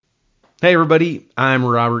Hey everybody, I'm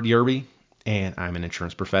Robert Yerby, and I'm an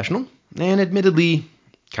insurance professional, and admittedly,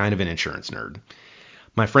 kind of an insurance nerd.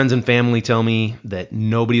 My friends and family tell me that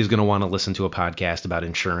nobody is going to want to listen to a podcast about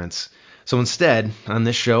insurance. So instead, on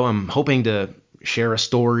this show, I'm hoping to share a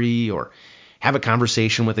story or have a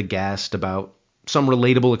conversation with a guest about some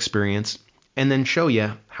relatable experience, and then show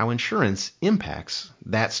you how insurance impacts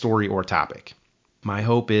that story or topic. My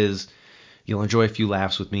hope is you'll enjoy a few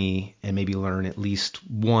laughs with me and maybe learn at least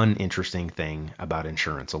one interesting thing about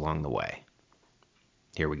insurance along the way.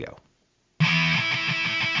 Here we go.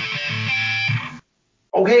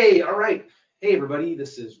 Okay, all right. Hey, everybody,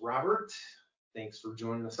 this is Robert. Thanks for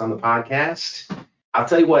joining us on the podcast. I'll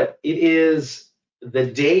tell you what, it is the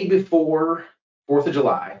day before 4th of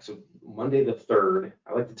July, so Monday the 3rd.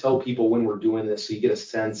 I like to tell people when we're doing this so you get a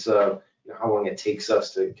sense of how long it takes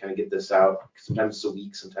us to kind of get this out. Sometimes it's a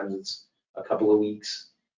week, sometimes it's a couple of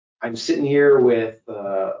weeks. I'm sitting here with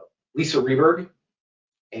Lisa Rehburg,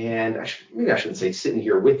 and maybe I shouldn't say sitting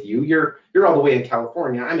here with you. You're all the way in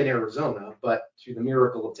California. I'm in Arizona, but through the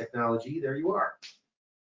miracle of technology, there you are.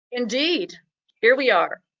 Indeed. Here we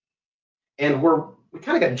are. And we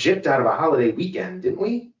kind of got gypped out of a holiday weekend, didn't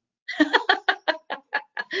we?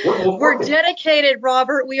 We're both We're working. dedicated,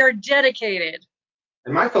 Robert. We are dedicated.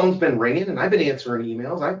 And my phone's been ringing, and I've been answering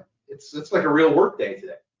emails. It's like a real work day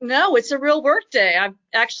today. No, it's a real work day. I've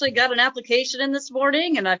actually got an application in this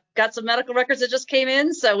morning, and I've got some medical records that just came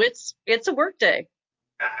in, so it's a work day.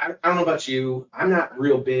 I don't know about you. I'm not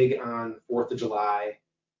real big on 4th of July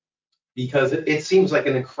because it seems like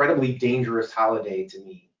an incredibly dangerous holiday to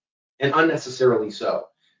me, and unnecessarily so.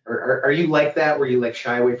 Are you like that, where you like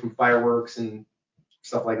shy away from fireworks and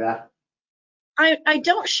stuff like that? I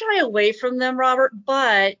don't shy away from them, Robert,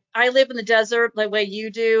 but I live in the desert the way you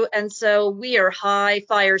do, and so we are high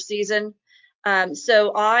fire season.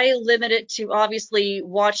 So I limit it to obviously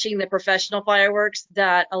watching the professional fireworks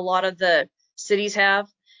that a lot of the cities have.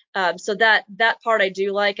 So that part I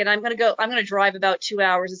do like, and I'm gonna drive about 2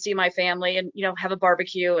 hours and see my family, and have a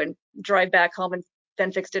barbecue and drive back home and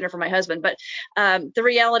then fix dinner for my husband. But the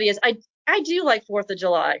reality is, I do like 4th of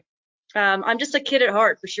July. I'm just a kid at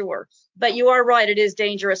heart for sure. But you are right, it is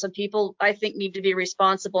dangerous, and people, I think, need to be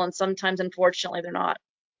responsible, and sometimes, unfortunately, they're not.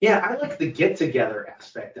 Yeah, I like the get together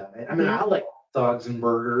aspect of it. I mean, Hmm. I like dogs and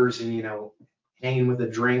burgers and hanging with a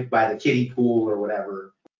drink by the kiddie pool or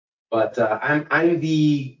whatever. But I'm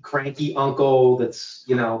the cranky uncle that's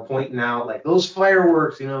pointing out like those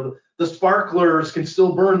fireworks, the sparklers can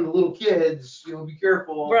still burn the little kids. Be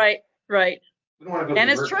careful. Right, right. We don't want to go to And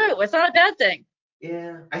the it's emergency. true. It's not a bad thing.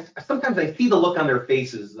 Yeah, sometimes I see the look on their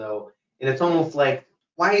faces though, and it's almost like,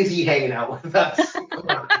 why is he hanging out with us? Come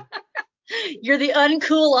on. You're the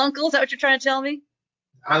uncool uncle. Is that what you're trying to tell me?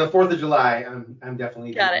 On the 4th of July, I'm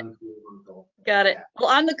definitely the Got it. uncool uncle. Got it. Yeah.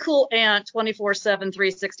 Well, I'm the cool aunt 24/7,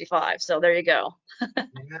 365. So there you go. Yeah.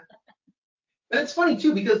 But it's funny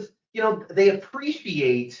too because they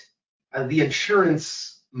appreciate the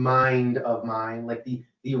insurance mind of mine, like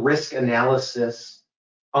the risk analysis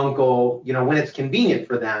uncle, when it's convenient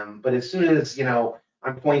for them. But as soon as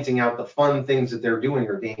I'm pointing out the fun things that they're doing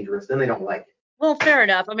are dangerous, then they don't like it. Well, fair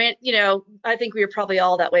enough. I mean, I think we were probably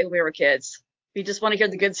all that way when we were kids. We just want to hear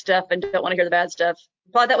the good stuff and don't want to hear the bad stuff.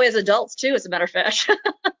 Probably that way as adults too, as a matter of fact.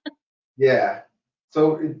 Yeah.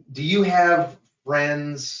 So do you have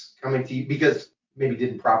friends coming to you because maybe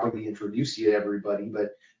didn't properly introduce you to everybody,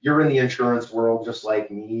 but you're in the insurance world just like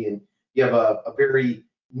me, and you have a very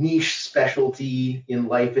niche specialty in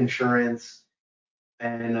life insurance.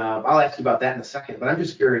 And I'll ask you about that in a second. But I'm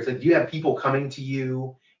just curious, like, do you have people coming to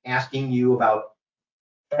you asking you about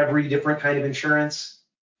every different kind of insurance?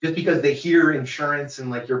 Just because they hear insurance and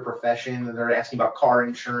like your profession, and they're asking about car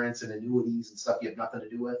insurance and annuities and stuff you have nothing to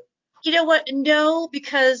do with? You know what? No,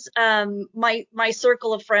 because my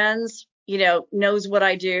circle of friends, knows what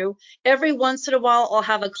I do. Every once in a while, I'll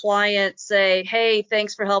have a client say, "Hey,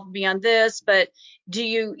 thanks for helping me on this, but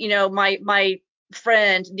do my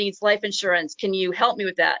friend needs life insurance. Can you help me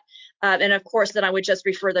with that?" And of course, then I would just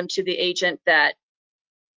refer them to the agent that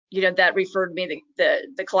referred me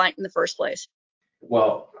the client in the first place.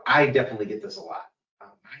 Well, I definitely get this a lot. I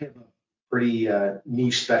have a pretty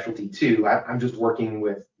niche specialty too. I'm just working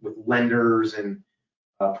with lenders and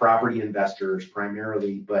property investors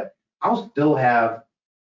primarily, but I'll still have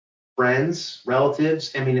friends,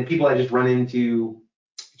 relatives. I mean, the people I just run into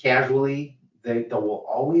casually. They will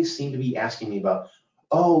always seem to be asking me about,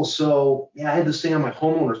 oh, so yeah, I had this thing on my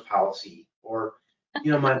homeowner's policy, or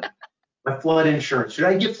my flood insurance. Should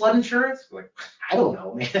I get flood insurance? I'm like, I don't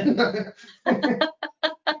know, man.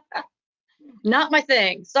 Not my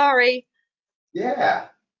thing. Sorry. Yeah.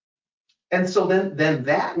 And so then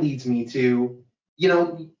that leads me to, you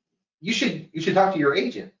know, you should talk to your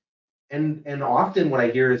agent. And often what I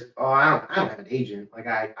hear is, oh, I don't have an agent. Like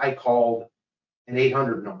I called an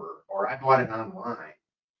 800 number or I bought it online.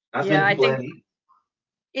 Not Yeah, many I people think have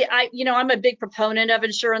agents. I'm a big proponent of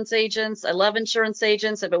insurance agents. I love insurance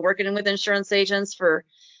agents. I've been working with insurance agents for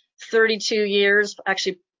 32 years,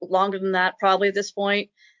 actually longer than that, probably at this point.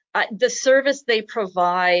 The service they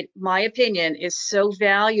provide, my opinion, is so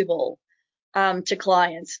valuable to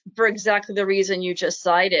clients for exactly the reason you just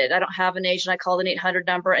cited. I don't have an agent. I call an 800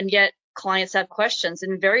 number, and yet clients have questions.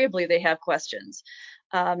 Invariably, they have questions.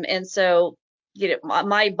 And so,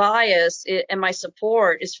 my bias and my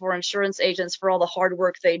support is for insurance agents for all the hard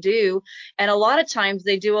work they do. And a lot of times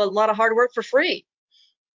they do a lot of hard work for free.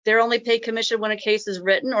 They're only paid commission when a case is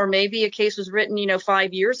written, or maybe a case was written,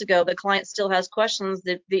 5 years ago. The client still has questions.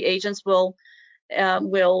 The agents will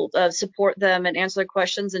support them and answer their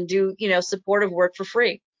questions and do supportive work for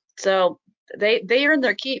free. So they earn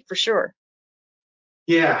their keep for sure.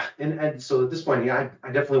 Yeah, and so at this point, yeah, I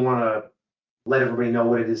definitely want to let everybody know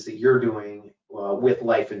what it is that you're doing with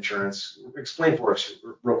life insurance. Explain for us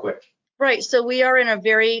real quick. Right. So we are in a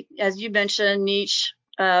very, as you mentioned, niche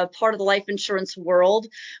part of the life insurance world.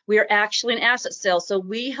 We are actually an asset sale. So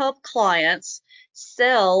we help clients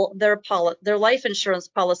sell their life insurance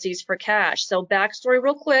policies for cash. So backstory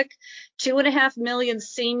real quick, 2.5 million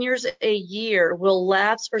seniors a year will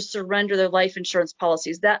lapse or surrender their life insurance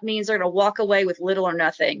policies. That means they're going to walk away with little or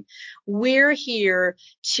nothing. We're here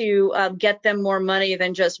to get them more money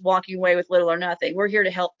than just walking away with little or nothing. We're here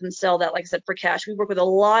to help them sell that, like I said, for cash. We work with a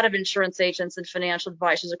lot of insurance agents and financial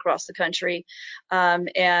advisors across the country,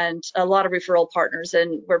 and a lot of referral partners,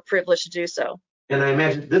 and we're privileged to do so. And I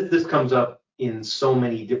imagine this comes up in so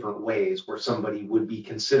many different ways where somebody would be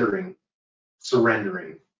considering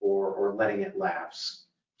surrendering or letting it lapse.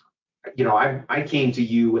 I came to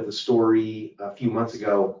you with a story a few months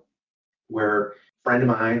ago where a friend of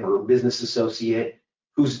mine or a business associate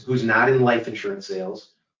who's not in life insurance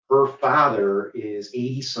sales, her father is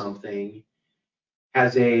 80 something,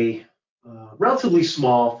 has a relatively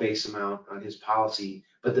small face amount on his policy,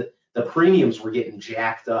 but the premiums were getting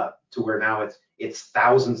jacked up to where now it's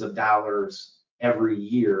thousands of dollars every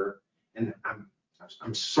year. And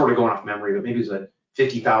I'm sort of going off memory, but maybe it was a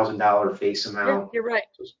 $50,000 face Yeah, amount. you're right.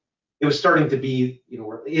 It was starting to be,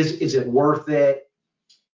 is it worth it?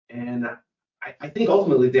 And I think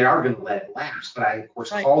ultimately they are going to let it lapse. But I, of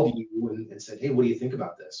course, Right. called you and said, hey, what do you think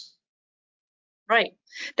about this? Right.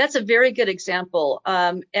 That's a very good example.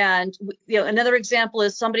 And another example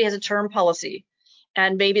is somebody has a term policy,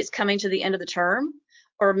 and maybe it's coming to the end of the term,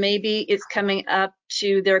 or maybe it's coming up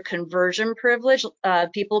to their conversion privilege.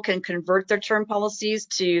 People can convert their term policies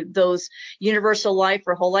to those universal life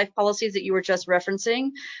or whole life policies that you were just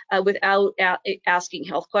referencing without asking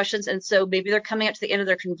health questions. And so maybe they're coming up to the end of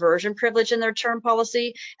their conversion privilege in their term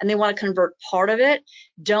policy, and they want to convert part of it.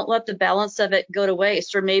 Don't let the balance of it go to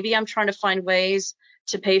waste. Or maybe I'm trying to find ways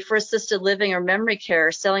to pay for assisted living or memory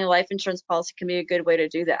care. Selling a life insurance policy can be a good way to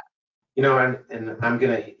do that. And I'm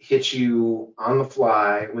going to hit you on the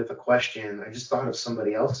fly with a question. I just thought of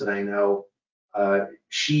somebody else that I know.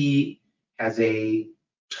 She has a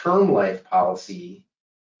term life policy.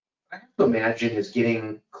 I have to imagine is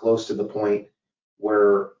getting close to the point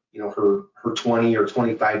where her 20 or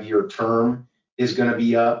 25-year term is going to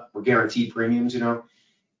be up or guaranteed premiums,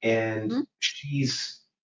 and Mm-hmm. she's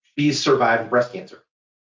survived breast cancer.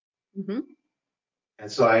 Mm-hmm.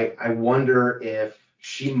 And so I wonder if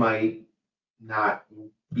she might not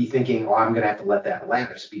be thinking, oh, I'm going to have to let that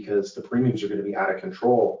lapse because the premiums are going to be out of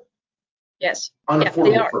control, Yes. Yeah, they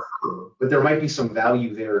unaffordable are. for her. But there might be some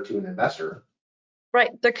value there to an investor. Right,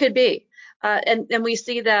 there could be. And we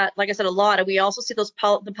see that, like I said, a lot. And we also see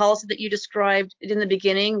the policy that you described in the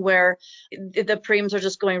beginning where the premiums are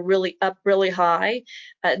just going really up really high.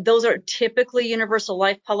 Those are typically universal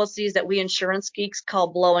life policies that we insurance geeks call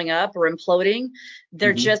blowing up or imploding.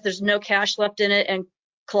 Mm-hmm. There's no cash left in it, and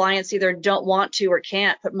clients either don't want to or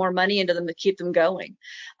can't put more money into them to keep them going.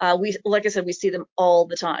 Like I said, we see them all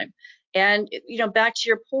the time. And, back to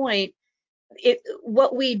your point,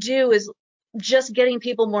 what we do is just getting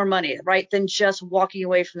people more money, right, than just walking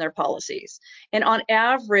away from their policies. And on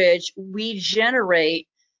average, we generate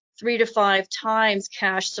 3 to 5 times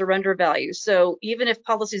cash surrender value. So even if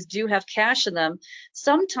policies do have cash in them,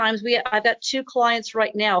 sometimes I've got 2 clients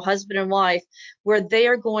right now, husband and wife, where they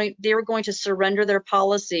were going to surrender their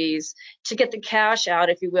policies to get the cash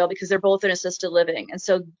out, if you will, because they're both in assisted living. And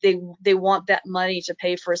so they want that money to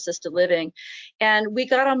pay for assisted living. And we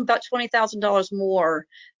got them about $20,000 more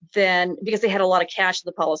than, because they had a lot of cash in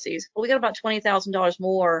the policies. Well, we got about $20,000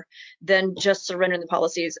 more than just surrendering the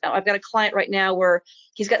policies. I've got a client right now where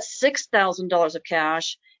he's got $6,000 of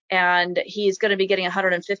cash and he's going to be getting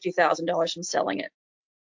 $150,000 from selling it.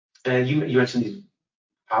 And you mentioned these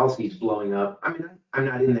policies blowing up. I mean, I'm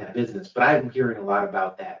not in that business, but I'm hearing a lot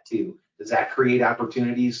about that too. Does that create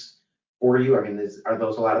opportunities for you? I mean, are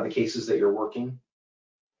those a lot of the cases that you're working?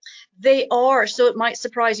 They are, so it might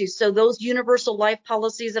surprise you. So those universal life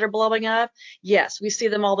policies that are blowing up, yes, we see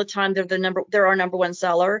them all the time. They're our number one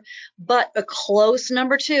seller. But a close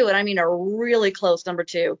number two, and I mean a really close number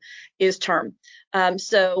two, is term.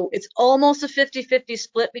 So it's almost a 50-50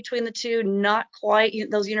 split between the two. Not quite.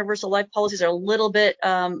 Those universal life policies are a little bit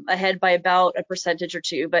ahead by about a percentage or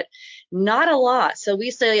two, but not a lot. So we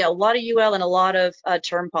say a lot of UL and a lot of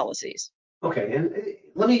term policies. Okay, and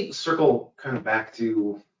let me circle kind of back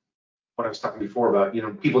to what I was talking before about,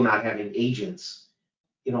 people not having agents.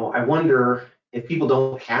 I wonder if people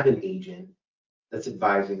don't have an agent that's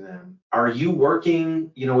advising them. Are you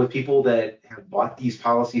working, with people that have bought these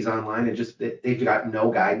policies online and just they've got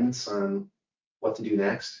no guidance on what to do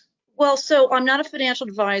next? Well, so I'm not a financial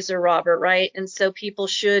advisor, Robert, right? And so people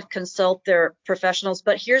should consult their professionals.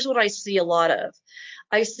 But here's what I see a lot of.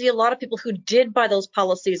 I see a lot of people who did buy those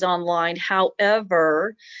policies online.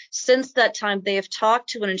 However, since that time, they have talked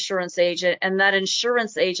to an insurance agent, and that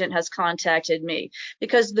insurance agent has contacted me.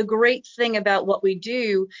 Because the great thing about what we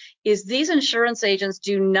do is these insurance agents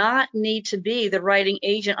do not need to be the writing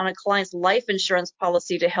agent on a client's life insurance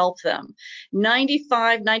policy to help them.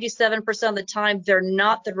 97% of the time, they're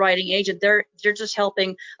not the writing agent. They're just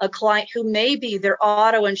helping a client who may be their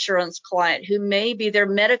auto insurance client, who may be their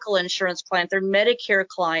medical insurance client, their Medicare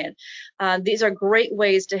client. These are great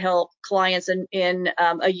ways to help clients in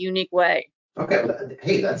a unique way. Okay,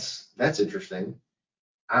 hey, that's interesting.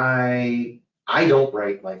 I don't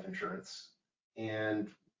write life insurance, and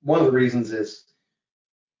one of the reasons is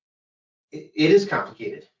it is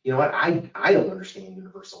complicated. You know what? I don't understand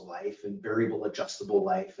universal life and variable adjustable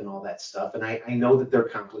life and all that stuff. And I know that they're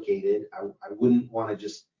complicated. I wouldn't want to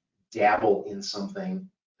just dabble in something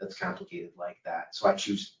that's complicated like that. So I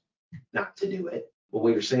choose not to do it. But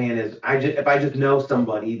what you're saying is if I just know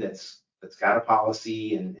somebody that's got a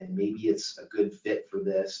policy and maybe it's a good fit for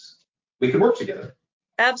this, we could work together.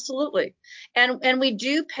 Absolutely. And we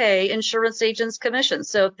do pay insurance agents commissions.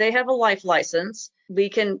 So if they have a life license, we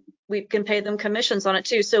can pay them commissions on it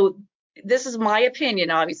too. So this is my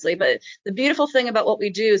opinion, obviously, but the beautiful thing about what we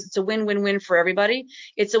do is it's a win-win-win for everybody.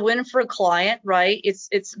 It's a win for a client, right?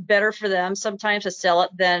 It's better for them sometimes to sell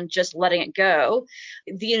it than just letting it go.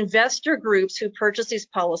 The investor groups who purchase these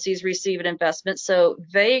policies receive an investment, so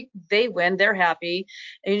they win, they're happy.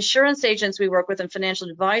 Insurance agents we work with and financial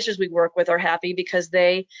advisors we work with are happy because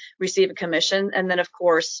they receive a commission. And then, of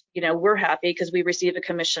course, we're happy because we receive a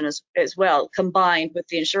commission as well, combined with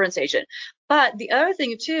the insurance agent. But the other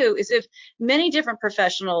thing too is if many different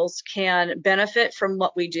professionals can benefit from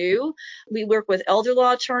what we do. We work with elder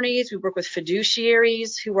law attorneys, we work with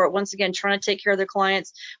fiduciaries who are once again trying to take care of their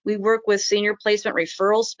clients. We work with senior placement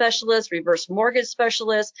referral specialists, reverse mortgage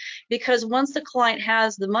specialists, because once the client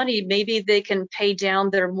has the money, maybe they can pay down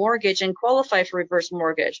their mortgage and qualify for reverse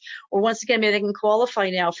mortgage. Or once again, maybe they can qualify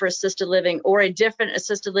now for assisted living or a different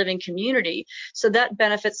assisted living community. So that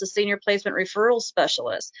benefits the senior placement referral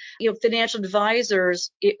specialists. Financial advisors,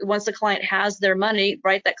 once the client has their money,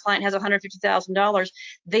 right, that client has $150,000,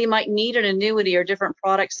 they might need an annuity or different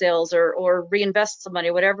product sales or reinvest some money,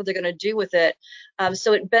 whatever they're going to do with it.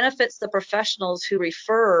 So it benefits the professionals who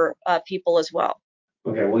refer people as well.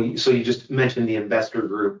 Okay, well, so you just mentioned the investor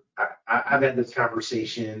group. I've had this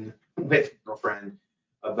conversation with a girlfriend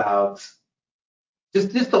about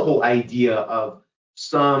just the whole idea of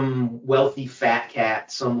some wealthy fat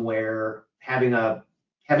cat somewhere having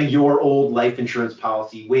your old life insurance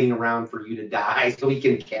policy waiting around for you to die so he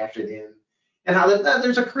can cash it in. And how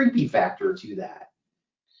there's a creepy factor to that.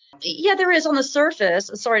 Yeah, there is on the surface.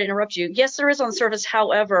 Sorry to interrupt you. Yes, there is on the surface.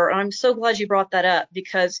 However, I'm so glad you brought that up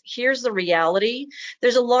because here's the reality.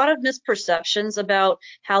 There's a lot of misperceptions about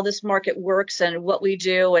how this market works and what we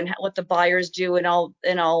do and what the buyers do and all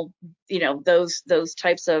those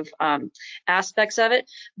types of aspects of it.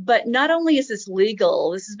 But not only is this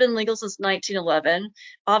legal, this has been legal since 1911.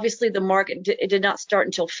 Obviously, the market it did not start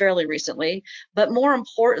until fairly recently. But more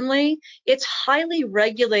importantly, it's highly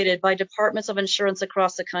regulated by departments of insurance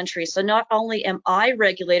across the country. So not only am I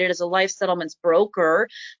regulated as a life settlements broker,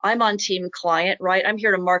 I'm on team client, right? I'm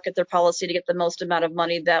here to market their policy to get the most amount of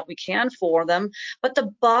money that we can for them. But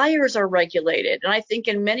the buyers are regulated. And I think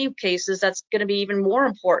in many cases, that's going to be even more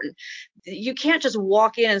important. You can't just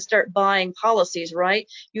walk in and start buying policies, right?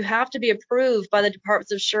 You have to be approved by the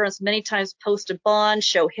departments of insurance, many times post a bond,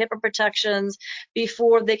 show HIPAA protections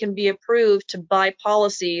before they can be approved to buy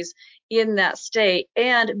policies in that state.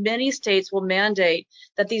 And many states will mandate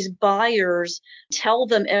that these buyers tell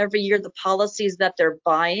them every year the policies that they're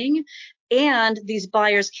buying, and these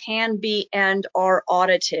buyers can be and are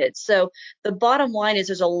audited. So the bottom line is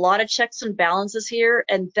there's a lot of checks and balances here,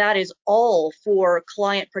 and that is all for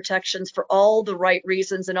client protections for all the right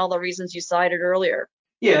reasons and all the reasons you cited earlier.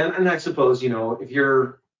 Yeah, and I suppose, if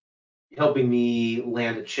you're helping me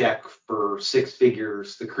land a check for 6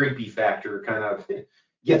 figures, the creepy factor kind of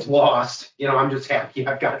gets lost. I'm just happy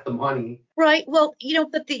I've got the money. Right. Well,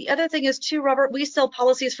 but the other thing is too, Robert, we sell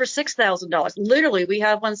policies for $6,000. Literally, we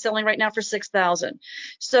have one selling right now for $6,000.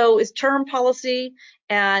 So it's term policy,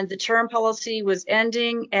 and the term policy was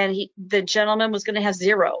ending, and the gentleman was going to have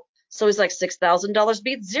zero. So he's like $6,000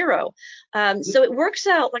 beats zero. So it works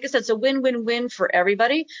out, like I said, it's a win-win-win for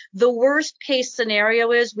everybody. The worst case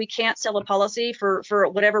scenario is we can't sell a policy for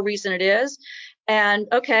whatever reason it is. And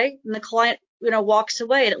the client walks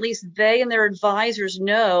away, and at least they and their advisors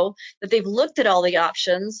know that they've looked at all the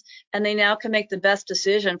options, and they now can make the best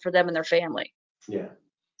decision for them and their family. Yeah.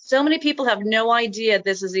 So many people have no idea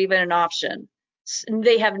this is even an option.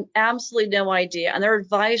 They have absolutely no idea, and their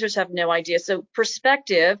advisors have no idea. So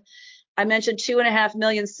perspective, I mentioned 2.5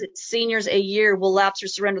 million seniors a year will lapse or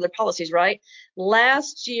surrender their policies, right?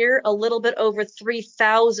 Last year, a little bit over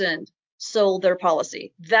 3,000 sold their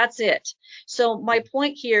policy. That's it. So my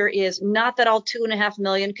point here is not that all 2.5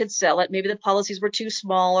 million could sell it. Maybe the policies were too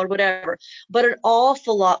small or whatever, but an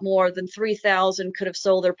awful lot more than 3,000 could have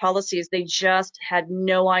sold their policies. They just had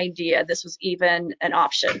no idea this was even an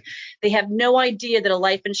option. They have no idea that a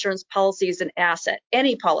life insurance policy is an asset.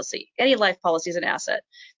 Any policy, any life policy is an asset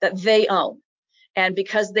that they own. And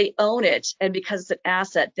because they own it and because it's an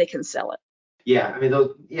asset, they can sell it. Yeah, I mean,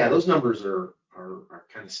 those numbers are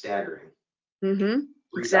kind of staggering. Mm-hmm.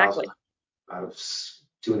 Exactly. Out of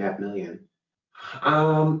 2.5 million.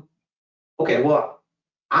 Okay, well,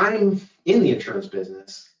 I'm in the insurance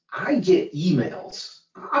business. I get emails.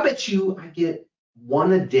 I bet you I get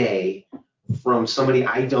one a day from somebody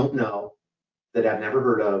I don't know, that I've never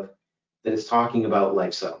heard of, that is talking about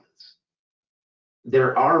life settlements.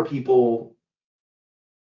 There are people,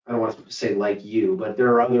 I don't want to say like you, but there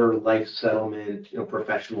are other life settlement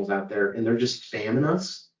professionals out there, and they're just spamming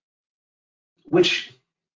us, which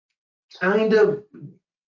kind of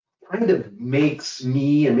makes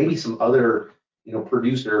me and maybe some other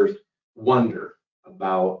producers wonder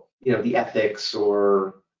about the ethics,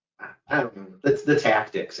 or I don't know, the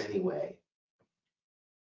tactics anyway.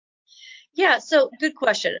 Yeah, so good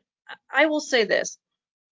question. I will say this.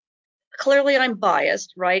 Clearly, I'm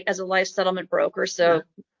biased, right, as a life settlement broker, so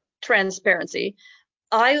transparency.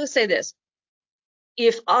 I will say this.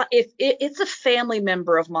 If it's a family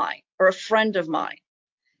member of mine or a friend of mine,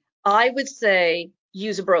 I would say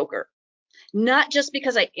use a broker. Not just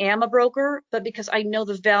because I am a broker, but because I know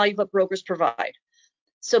the value of what brokers provide.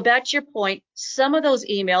 So back to your point, some of those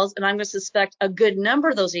emails, and I'm going to suspect a good number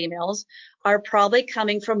of those emails, are probably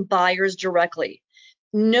coming from buyers directly.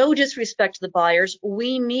 No disrespect to the buyers.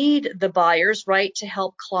 We need the buyers, right, to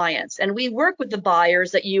help clients. And we work with the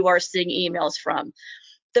buyers that you are seeing emails from.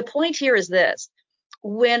 The point here is this.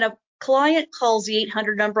 When a client calls the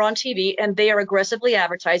 800 number on TV and they are aggressively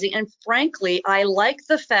advertising, and frankly, I like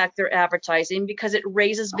the fact they're advertising because it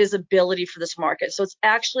raises visibility for this market. So it's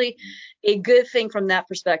actually a good thing from that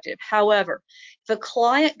perspective. However, if a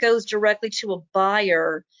client goes directly to a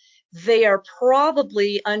buyer, they are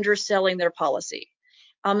probably underselling their policy.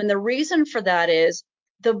 And the reason for that is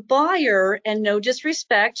the buyer, and no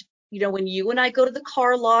disrespect, when you and I go to the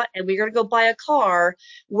car lot and we're going to go buy a car,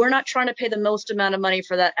 we're not trying to pay the most amount of money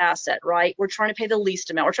for that asset, right? We're trying to pay the least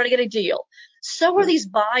amount. We're trying to get a deal. So are these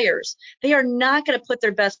buyers. They are not going to put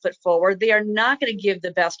their best foot forward. They are not going to give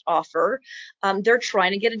the best offer. They're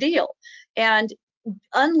trying to get a deal. And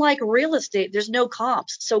unlike real estate, there's no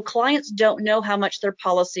comps. So clients don't know how much their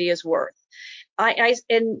policy is worth.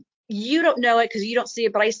 And you don't know it because you don't see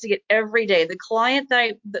it, but I see it every day. The client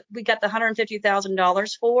that we got the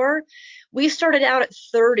 $150,000 for, we started out at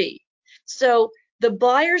 30. So the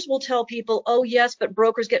buyers will tell people, oh, yes, but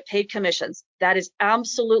brokers get paid commissions. That is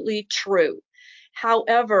absolutely true.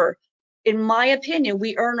 However, in my opinion,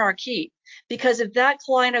 we earn our keep, because if that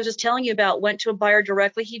client I was just telling you about went to a buyer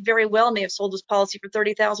directly, he very well may have sold his policy for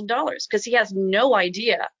 $30,000 because he has no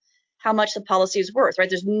idea how much the policy is worth, right?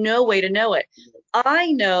 There's no way to know it.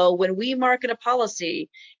 I know when we market a policy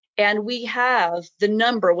and we have the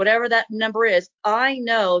number, whatever that number is, I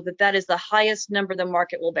know that that is the highest number the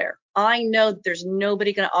market will bear. I know that there's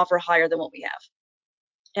nobody going to offer higher than what we have.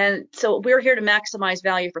 And so we're here to maximize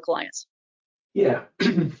value for clients. Yeah,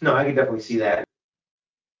 no, I can definitely see that.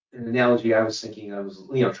 An analogy I was thinking of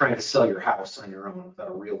was, trying to sell your house on your own without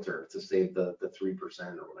a realtor to save the 3%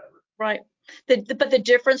 or whatever. Right. But the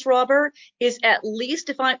difference, Robert, is at least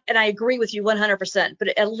if and I agree with you 100%,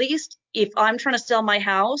 but at least if I'm trying to sell my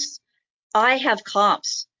house, I have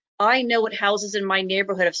comps. I know what houses in my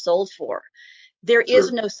neighborhood have sold for. There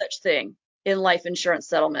is no such thing in life insurance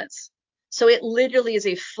settlements. So it literally is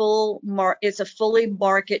it's a fully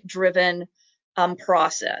market driven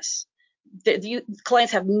process. The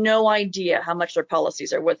clients have no idea how much their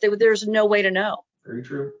policies are worth. There's no way to know. Very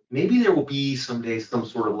true. Maybe there will be someday some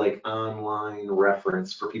sort of like online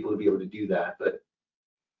reference for people to be able to do that. But if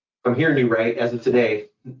I'm hearing you right, as of today,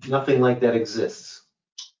 nothing like that exists.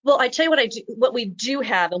 Well, I tell you what we do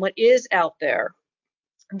have and what is out there.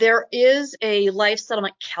 There is a life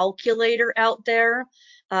settlement calculator out there.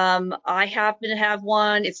 I happen to have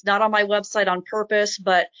one. It's not on my website on purpose,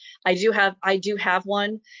 but I do have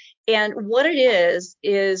one. And what it is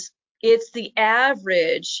it's the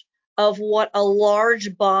average of what a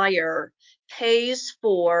large buyer pays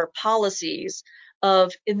for policies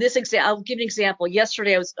of, in this example, I'll give you an example.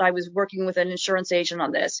 Yesterday, I was working with an insurance agent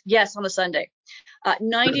on this. Yes, on a Sunday.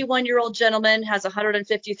 91-year-old gentleman has a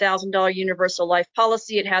 $150,000 universal life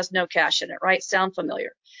policy. It has no cash in it, right? Sound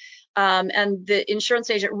familiar? And the insurance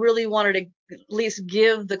agent really wanted to at least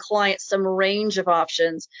give the client some range of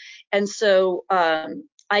options. And so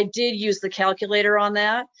I did use the calculator on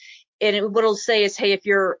that. And what it'll say is, hey, if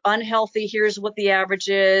you're unhealthy, here's what the average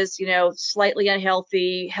is, slightly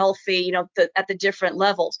unhealthy, healthy, at the different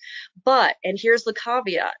levels. But, and here's the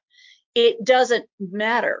caveat, it doesn't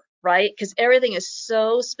matter, right? Because everything is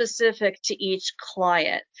so specific to each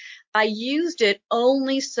client. I used it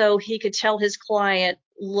only so he could tell his client,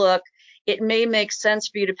 look, it may make sense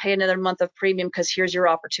for you to pay another month of premium because here's your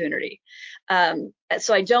opportunity.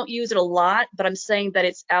 So I don't use it a lot, but I'm saying that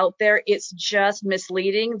it's out there. It's just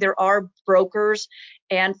misleading. There are brokers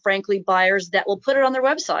and frankly buyers that will put it on their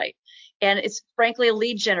website. And it's frankly a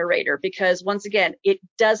lead generator because once again, it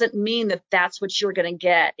doesn't mean that that's what you're going to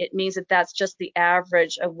get. It means that that's just the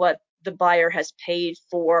average of what the buyer has paid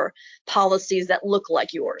for policies that look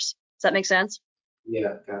like yours. Does that make sense?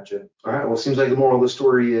 Yeah, gotcha. All right. Well, it seems like the moral of the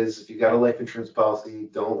story is if you got a life insurance policy,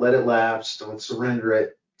 don't let it lapse. Don't surrender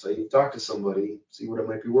it. So you talk to somebody, see what it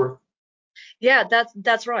might be worth. Yeah,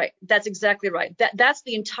 that's right. That's exactly right. That's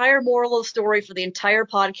the entire moral of the story for the entire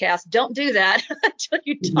podcast. Don't do that until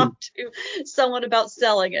you talk to someone about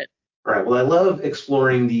selling it. All right. Well, I love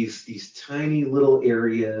exploring these tiny little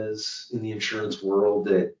areas in the insurance world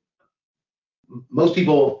that most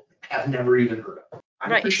people have never even heard of. I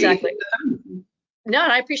Right, appreciate exactly. it. No,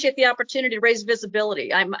 and I appreciate the opportunity to raise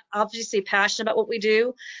visibility. I'm obviously passionate about what we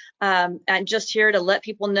do, and just here to let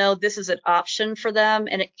people know this is an option for them,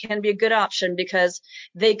 and it can be a good option because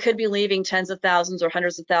they could be leaving tens of thousands or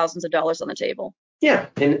hundreds of thousands of dollars on the table. Yeah,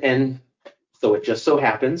 and so it just so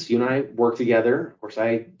happens you and I work together. Of course,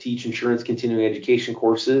 I teach insurance continuing education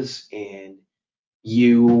courses, and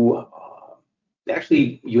you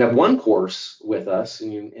you have one course with us,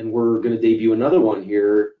 and we're going to debut another one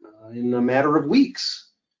here in a matter of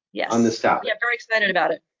weeks. Yes. On this topic. Yeah, very excited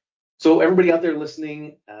about it. So everybody out there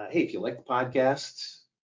listening, hey, if you like the podcast,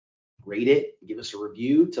 rate it, give us a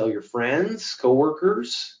review, tell your friends,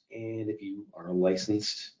 coworkers, and if you are a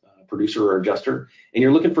licensed producer or adjuster and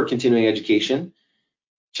you're looking for continuing education,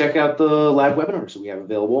 check out the live webinars that we have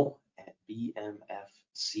available at bmfce.com.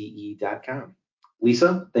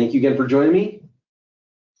 Lisa, thank you again for joining me.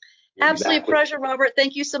 Absolute pleasure, Robert.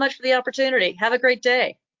 Thank you so much for the opportunity. Have a great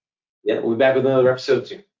day. Yeah, we'll be back with another episode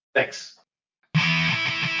soon. Thanks.